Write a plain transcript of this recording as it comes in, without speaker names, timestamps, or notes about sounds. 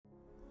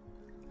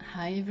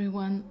Hi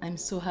everyone, I'm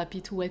so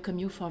happy to welcome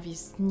you for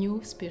this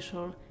new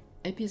special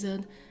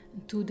episode.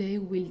 Today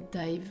we'll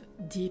dive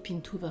deep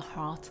into the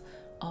heart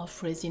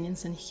of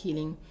resilience and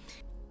healing.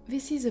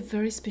 This is a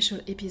very special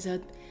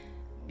episode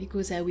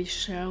because I will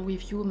share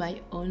with you my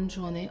own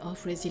journey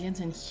of resilience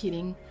and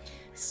healing.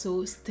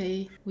 So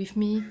stay with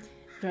me,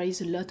 there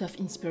is a lot of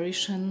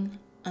inspiration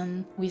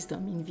and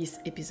wisdom in this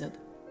episode.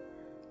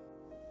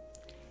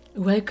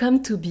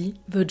 Welcome to Be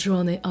the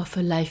Journey of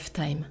a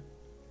Lifetime.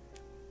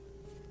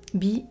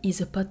 Be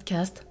is a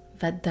podcast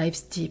that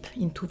dives deep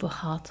into the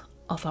heart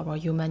of our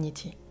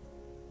humanity.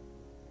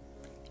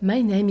 My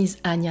name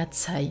is Anya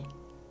Tsai.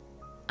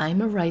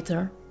 I'm a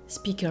writer,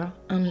 speaker,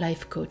 and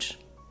life coach.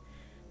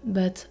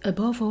 But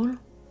above all,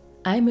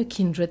 I'm a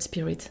kindred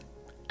spirit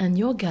and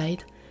your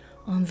guide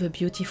on the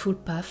beautiful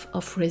path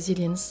of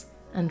resilience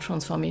and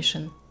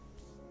transformation.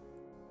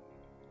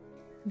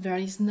 There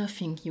is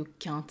nothing you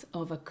can't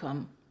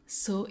overcome,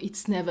 so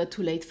it's never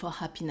too late for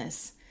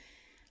happiness.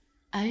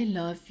 I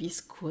love this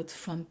quote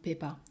from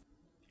Peppa.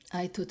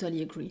 I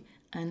totally agree,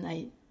 and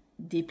I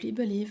deeply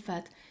believe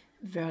that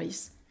there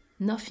is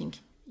nothing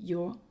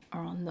you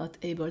are not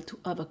able to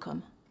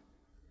overcome.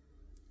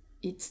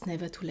 It's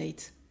never too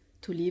late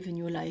to live a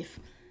new life.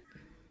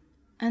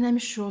 And I'm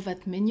sure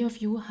that many of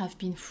you have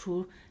been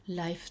through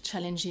life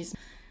challenges.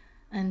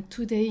 And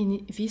today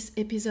in this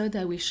episode,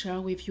 I will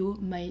share with you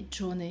my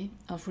journey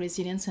of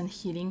resilience and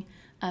healing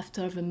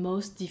after the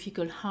most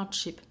difficult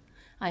hardship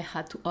I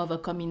had to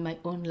overcome in my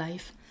own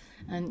life.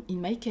 And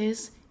in my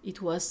case,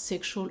 it was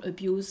sexual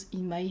abuse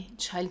in my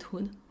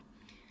childhood.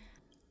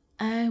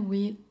 I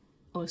will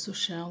also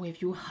share with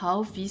you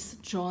how this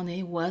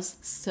journey was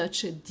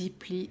such a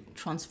deeply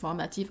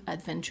transformative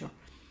adventure.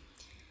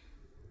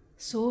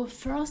 So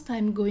first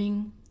I'm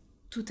going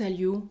to tell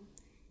you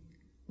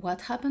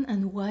what happened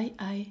and why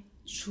I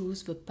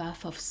chose the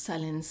path of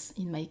silence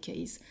in my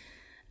case.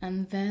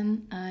 And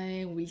then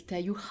I will tell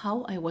you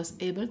how I was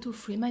able to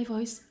free my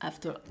voice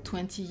after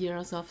 20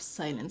 years of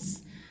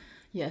silence.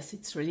 Yes,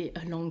 it's really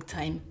a long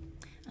time.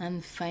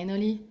 And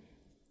finally,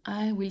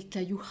 I will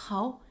tell you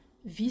how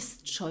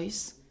this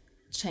choice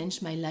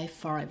changed my life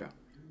forever.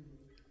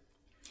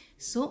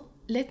 So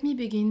let me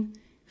begin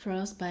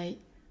first by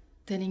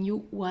telling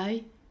you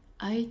why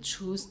I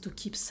chose to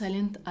keep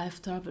silent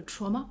after the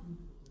trauma.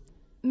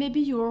 Maybe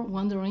you're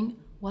wondering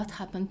what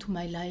happened to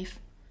my life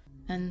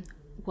and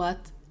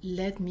what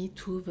led me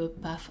to the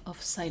path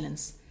of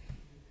silence.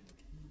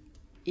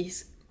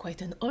 It's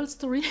quite an old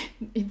story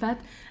that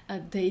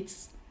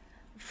dates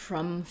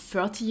from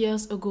 30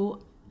 years ago,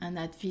 and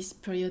at this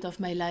period of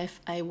my life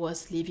I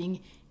was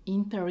living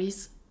in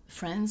Paris,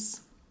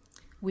 France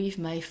with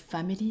my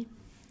family,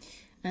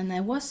 and I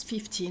was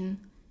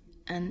 15,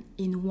 and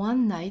in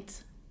one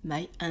night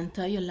my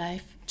entire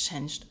life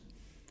changed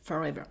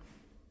forever.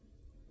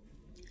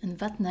 And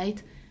that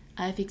night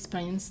I've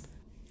experienced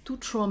two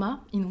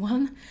trauma in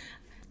one.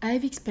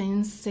 I've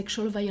experienced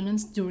sexual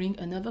violence during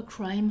another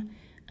crime,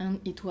 and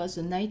it was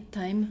a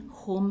nighttime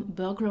home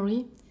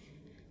burglary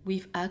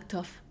with act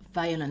of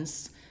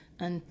violence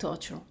and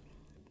torture.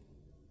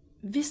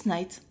 This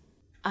night,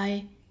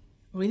 I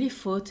really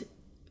thought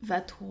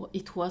that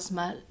it was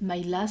my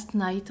last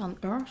night on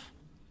earth.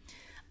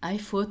 I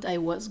thought I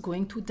was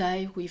going to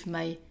die with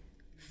my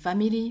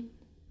family.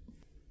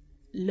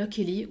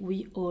 Luckily,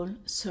 we all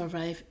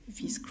survived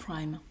this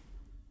crime.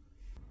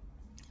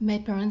 My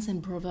parents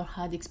and brother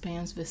had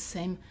experienced the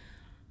same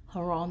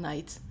horror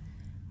night,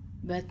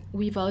 but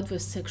without the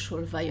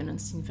sexual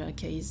violence in their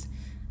case,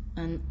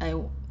 and I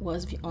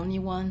was the only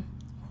one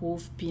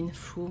who've been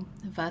through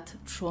that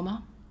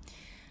trauma,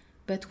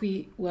 but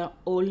we were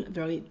all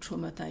very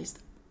traumatized.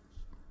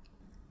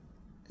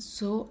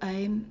 So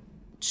I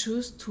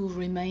chose to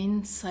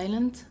remain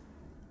silent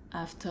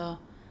after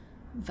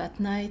that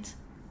night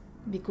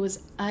because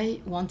I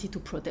wanted to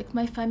protect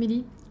my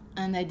family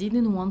and I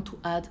didn't want to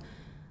add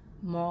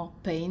more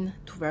pain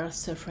to their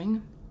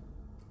suffering.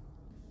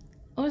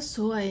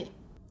 Also, I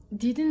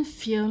didn't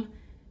feel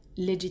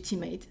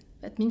legitimate.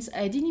 That means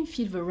I didn't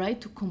feel the right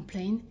to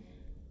complain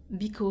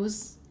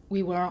because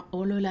we were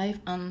all alive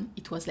and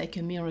it was like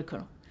a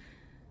miracle.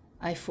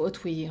 I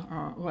thought we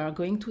were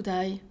going to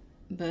die,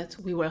 but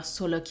we were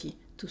so lucky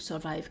to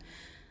survive.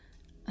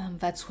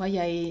 That's why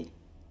I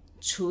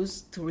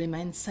chose to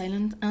remain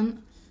silent.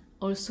 And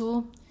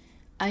also,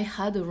 I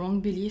had a wrong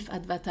belief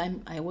at that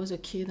time. I was a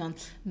kid and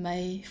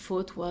my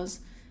thought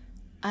was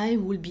I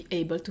will be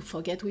able to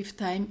forget with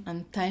time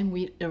and time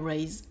will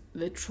erase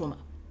the trauma.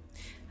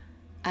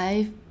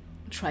 I've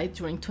tried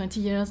during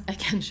 20 years, I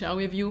can share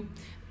with you,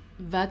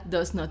 that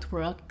does not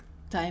work.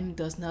 Time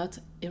does not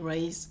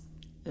erase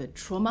a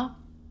trauma.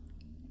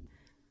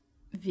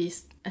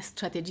 This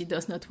strategy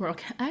does not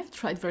work. I've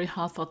tried very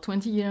hard for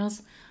 20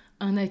 years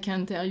and I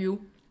can tell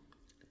you,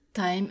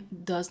 time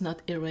does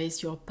not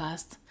erase your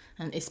past.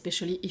 And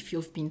especially if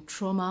you've been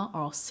trauma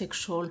or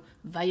sexual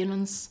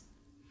violence,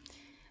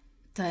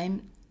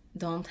 time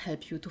don't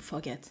help you to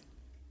forget.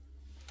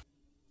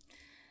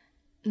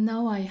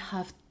 Now I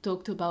have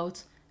talked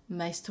about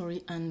my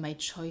story and my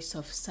choice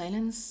of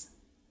silence.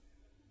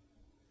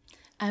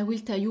 I will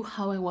tell you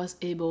how I was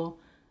able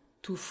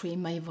to free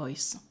my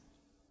voice.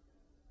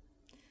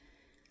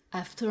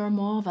 After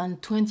more than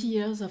 20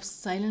 years of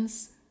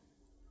silence,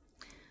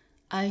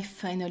 I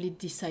finally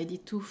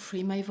decided to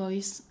free my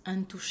voice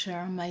and to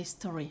share my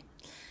story.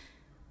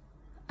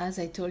 As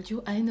I told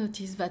you, I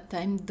noticed that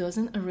time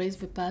doesn't erase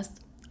the past,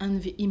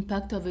 and the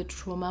impact of the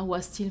trauma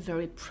was still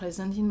very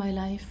present in my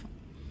life.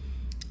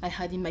 I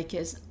had, in my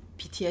case,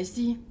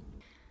 PTSD.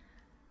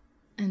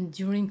 And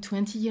during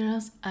 20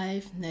 years,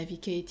 I've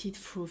navigated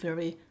through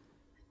very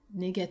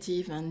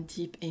negative and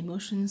deep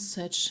emotions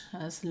such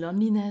as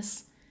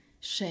loneliness,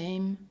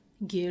 shame,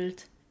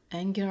 guilt,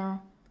 anger,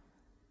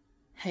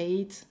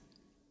 hate.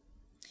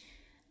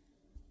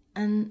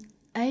 And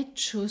I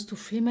chose to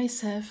free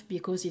myself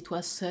because it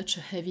was such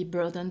a heavy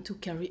burden to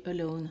carry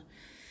alone.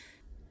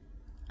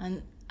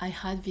 And I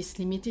had this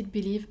limited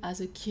belief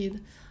as a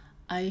kid.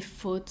 I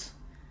thought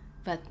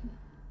that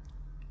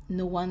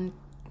no one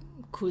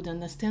could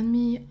understand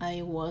me,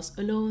 I was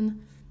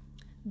alone.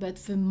 But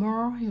the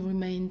more you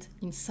remained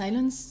in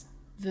silence,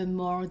 the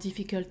more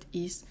difficult it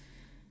is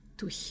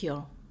to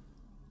heal.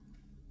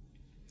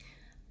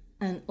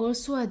 And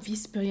also at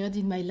this period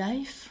in my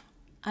life,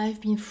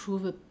 I've been through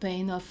the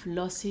pain of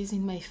losses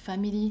in my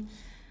family.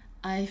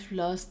 I've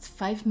lost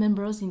 5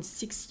 members in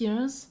 6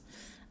 years,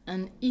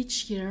 and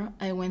each year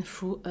I went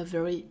through a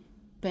very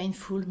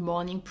painful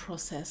mourning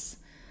process.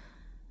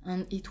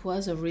 And it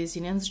was a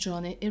resilience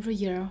journey every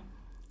year,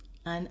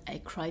 and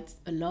I cried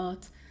a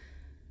lot,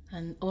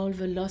 and all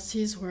the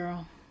losses were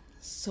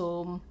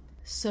so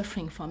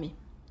suffering for me.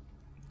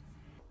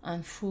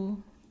 And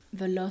through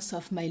the loss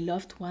of my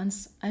loved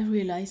ones, I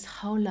realized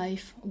how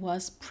life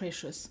was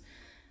precious,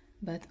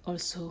 but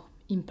also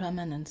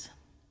impermanent.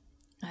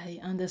 I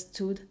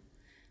understood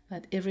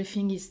that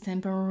everything is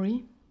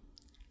temporary,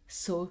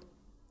 so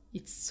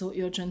it's so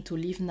urgent to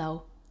live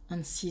now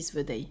and seize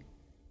the day.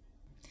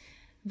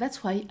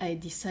 That's why I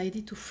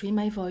decided to free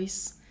my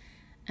voice,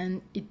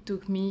 and it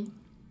took me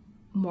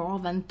more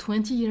than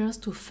 20 years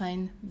to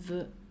find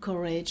the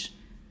courage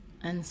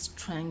and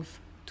strength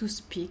to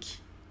speak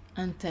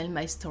and tell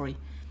my story.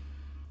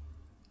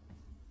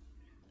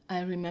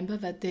 I remember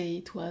that day,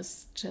 it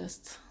was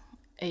just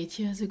 8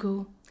 years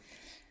ago,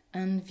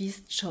 and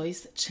this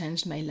choice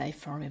changed my life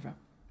forever.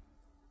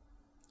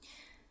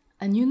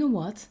 And you know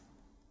what?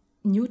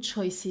 New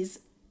choices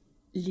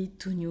lead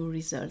to new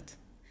results,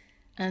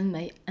 and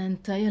my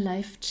entire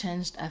life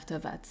changed after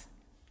that.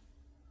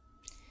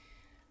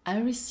 I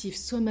received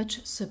so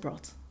much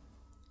support,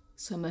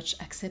 so much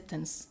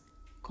acceptance,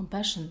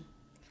 compassion,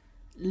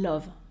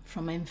 love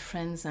from my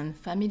friends and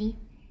family,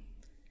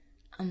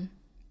 and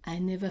I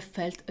never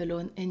felt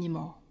alone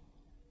anymore.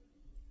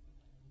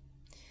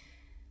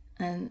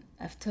 And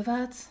after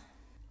that,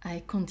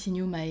 I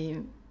continued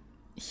my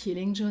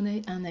healing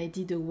journey, and I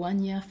did a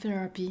 1-year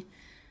therapy,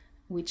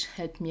 which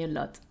helped me a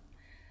lot.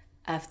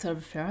 After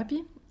the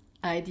therapy,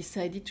 I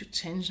decided to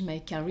change my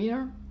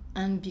career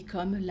and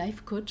become a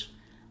life coach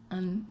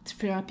and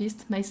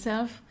therapist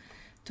myself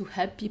to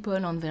help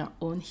people on their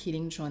own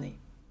healing journey.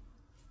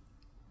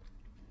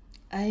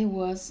 I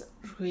was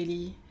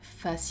really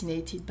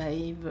fascinated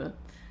by the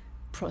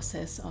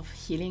process of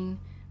healing,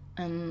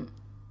 and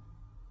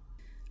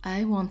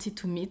I wanted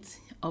to meet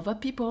other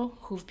people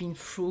who've been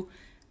through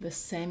the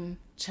same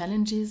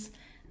challenges.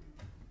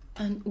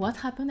 And what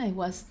happened, I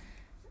was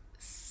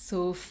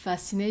so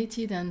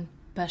fascinated and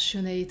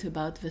passionate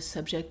about the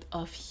subject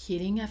of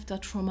healing after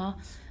trauma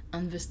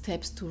and the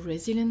steps to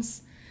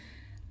resilience.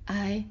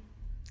 I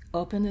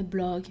opened a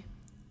blog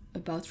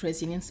about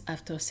resilience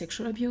after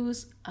sexual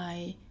abuse.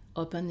 I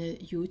opened a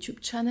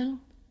YouTube channel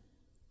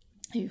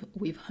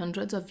with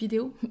hundreds of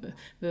videos.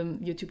 The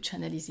YouTube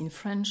channel is in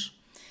French.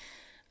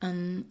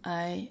 And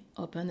I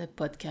opened a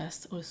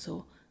podcast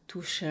also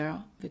to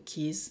share the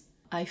keys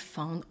I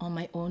found on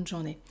my own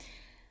journey.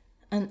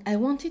 And I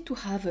wanted to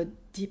have a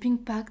deep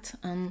impact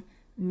and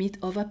meet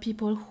other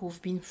people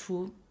who've been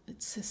through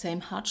the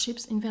same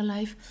hardships in their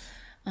life.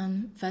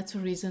 And that's the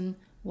reason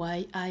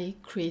why I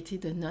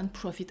created a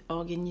non-profit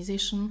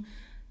organization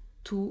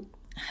to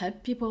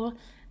help people.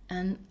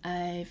 And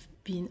I've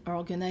been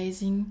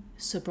organizing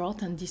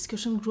support and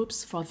discussion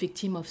groups for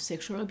victims of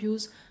sexual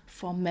abuse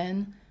for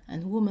men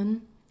and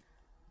women.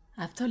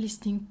 After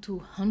listening to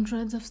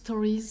hundreds of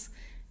stories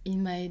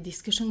in my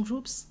discussion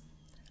groups,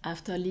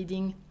 after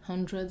leading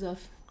hundreds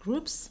of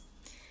groups,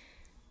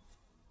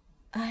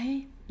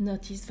 I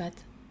noticed that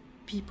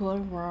people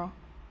were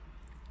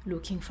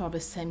looking for the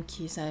same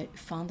keys I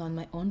found on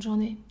my own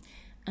journey,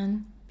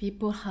 and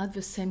people had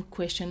the same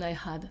question I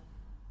had.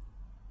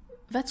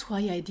 That's why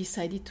I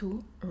decided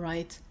to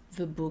write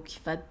the book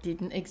that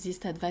didn't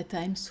exist at that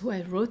time. So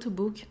I wrote a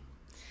book.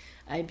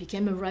 I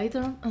became a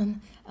writer,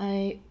 and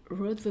I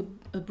wrote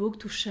a book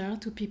to share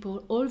to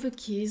people all the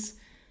keys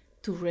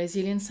to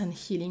resilience and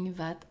healing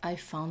that I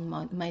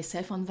found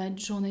myself on that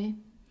journey,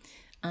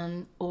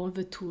 and all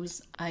the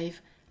tools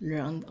I've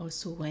learned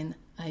also when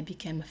I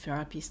became a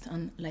therapist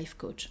and life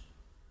coach.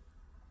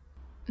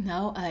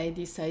 Now I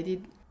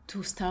decided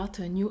to start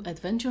a new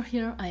adventure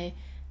here. I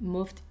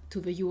moved to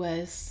the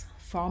US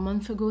 4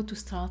 months ago to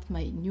start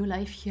my new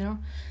life here,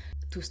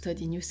 to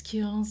study new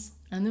skills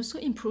and also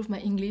improve my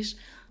English.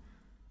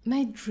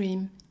 My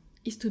dream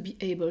is to be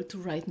able to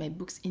write my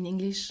books in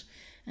English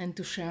and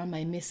to share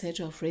my message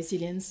of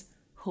resilience,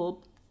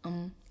 hope,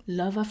 and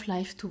love of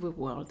life to the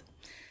world.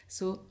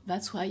 So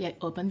that's why I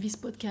opened this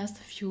podcast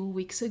a few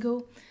weeks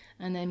ago,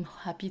 and I'm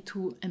happy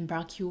to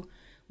embark you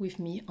with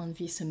me on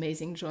this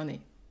amazing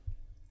journey.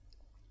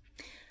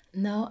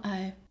 Now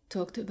I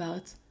talked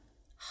about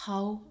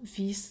how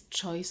this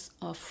choice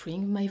of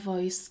freeing my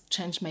voice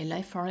changed my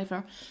life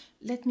forever.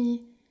 Let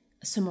me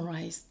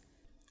summarize.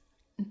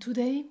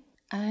 Today,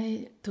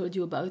 I told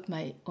you about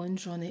my own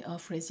journey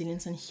of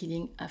resilience and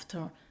healing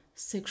after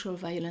sexual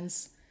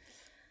violence.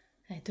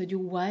 I told you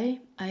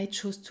why I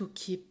chose to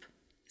keep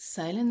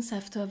silence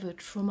after the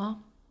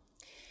trauma.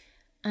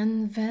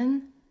 And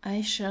then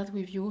I shared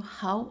with you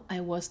how I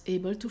was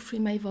able to free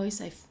my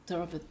voice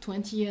after the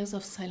 20 years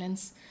of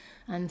silence.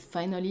 And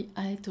finally,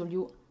 I told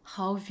you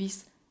how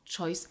this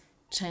choice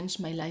changed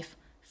my life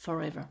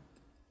forever.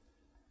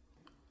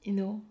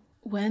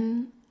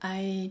 When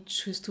I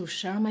chose to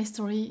share my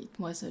story, it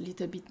was a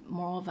little bit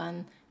more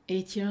than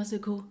 8 years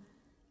ago.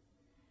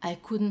 I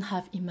couldn't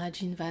have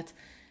imagined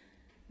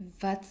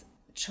that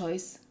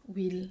choice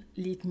will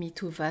lead me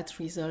to that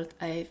result.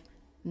 I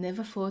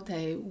never thought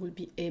I would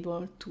be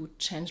able to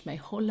change my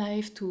whole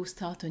life, to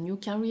start a new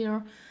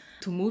career,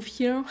 to move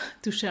here,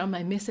 to share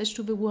my message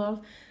to the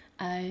world.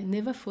 I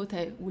never thought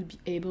I would be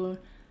able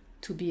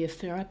to be a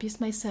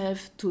therapist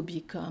myself, to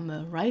become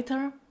a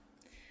writer,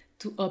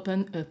 to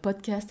open a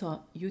podcast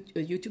or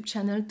a YouTube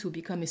channel, to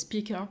become a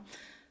speaker.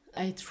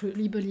 I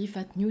truly believe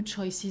that new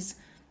choices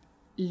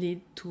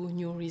lead to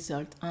new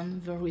results,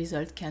 and the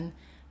result can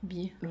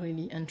be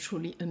really and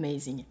truly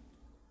amazing.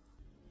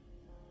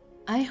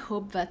 I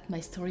hope that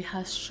my story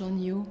has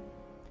shown you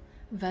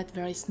that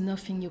there is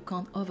nothing you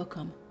can't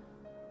overcome.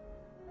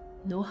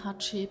 No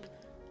hardship,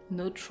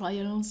 no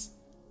trials,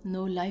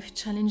 no life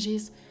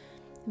challenges.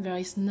 There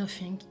is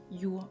nothing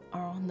you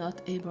are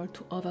not able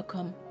to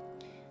overcome,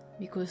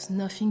 because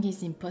nothing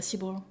is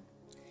impossible.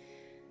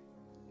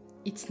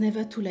 It's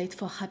never too late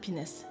for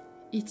happiness.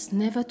 It's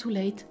never too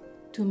late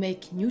to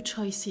make new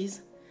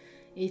choices.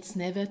 It's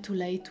never too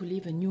late to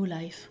live a new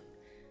life.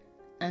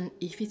 And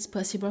if it's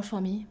possible for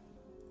me,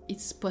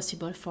 it's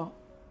possible for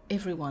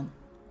everyone.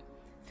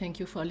 Thank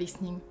you for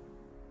listening.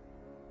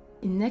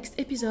 In next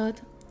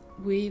episode,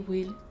 we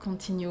will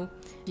continue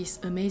this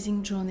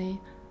amazing journey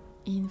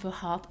in the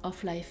heart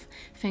of life.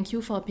 Thank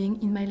you for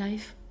being in my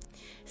life.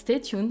 Stay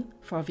tuned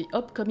for the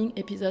upcoming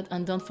episode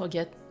and don't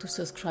forget to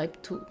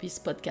subscribe to this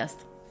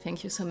podcast.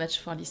 Thank you so much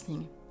for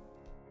listening.